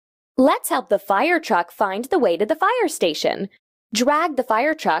Let's help the fire truck find the way to the fire station. Drag the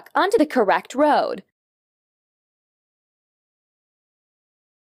fire truck onto the correct road.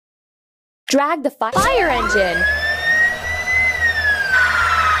 Drag the fire engine.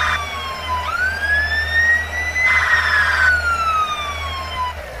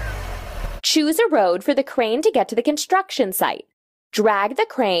 Choose a road for the crane to get to the construction site. Drag the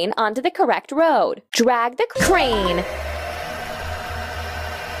crane onto the correct road. Drag the crane.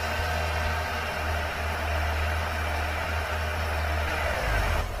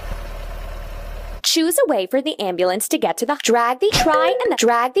 Choose a way for the ambulance to get to the drag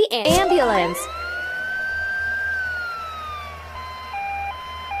the ambulance.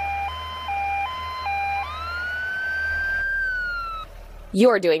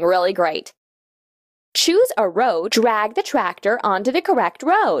 You're doing really great. Choose a road, drag the tractor onto the correct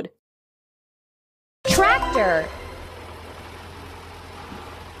road. Tractor.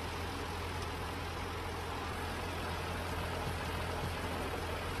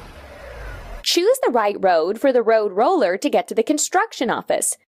 Choose the right road for the road roller to get to the construction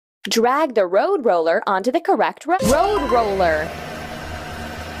office. Drag the road roller onto the correct road roller.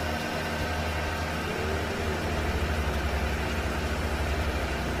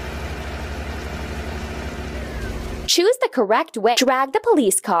 Choose the correct way. Drag the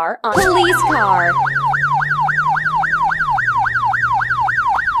police car on police car.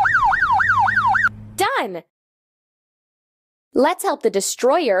 Done! Let's help the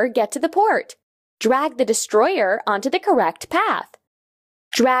destroyer get to the port. Drag the destroyer onto the correct path.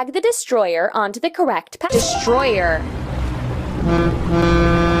 Drag the destroyer onto the correct path. Destroyer.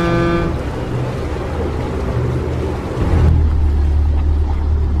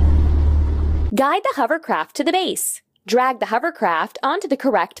 Guide the hovercraft to the base. Drag the hovercraft onto the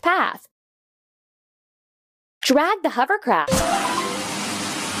correct path. Drag the hovercraft.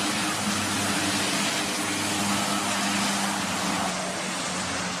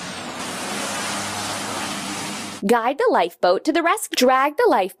 Guide the lifeboat to the rescue. Drag the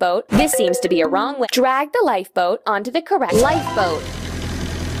lifeboat. This seems to be a wrong way. Drag the lifeboat onto the correct lifeboat.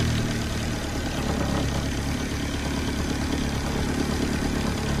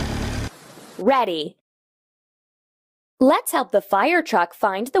 Ready. Let's help the fire truck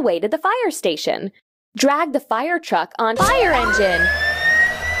find the way to the fire station. Drag the fire truck on fire engine.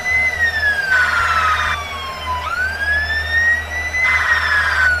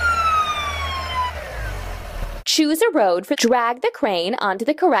 Choose a road for drag the crane onto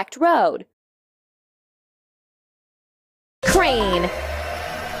the correct road. Crane.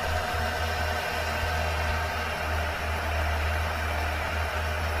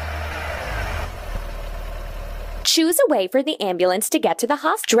 Choose a way for the ambulance to get to the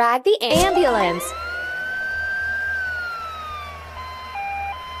hospital. Drag the ambulance.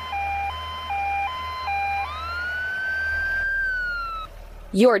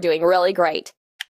 You're doing really great.